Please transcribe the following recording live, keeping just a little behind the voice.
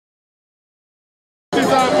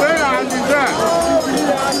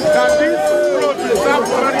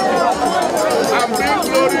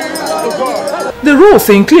The roads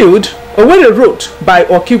include Owerri Road by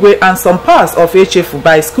Okiwe and some parts of Echefu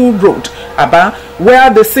by School Road, Aba,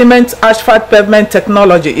 where the cement asphalt pavement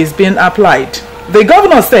technology is being applied. The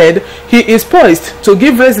governor said he is poised to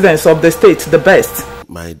give residents of the state the best.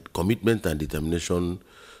 My commitment and determination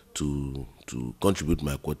to contribute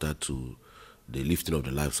my quota to the lifting of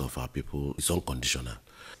the lives of our people is unconditional.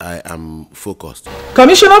 I am focused.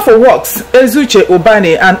 Commissioner for Works, Ezuche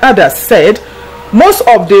Obane, and others said most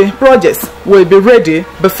of the projects will be ready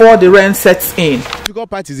before the rain sets in. The difficult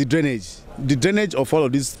part is the drainage. The drainage of all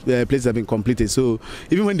of these places have been completed, so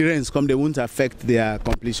even when the rains come, they won't affect their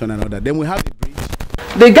completion and all that. Then we have the bridge.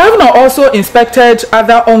 The governor also inspected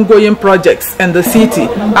other ongoing projects in the city,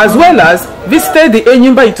 as well as visited the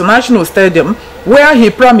Enyimba International Stadium, where he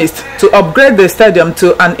promised to upgrade the stadium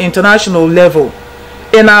to an international level.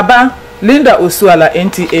 In Aba, Linda Osuala,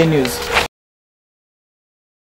 NTA News.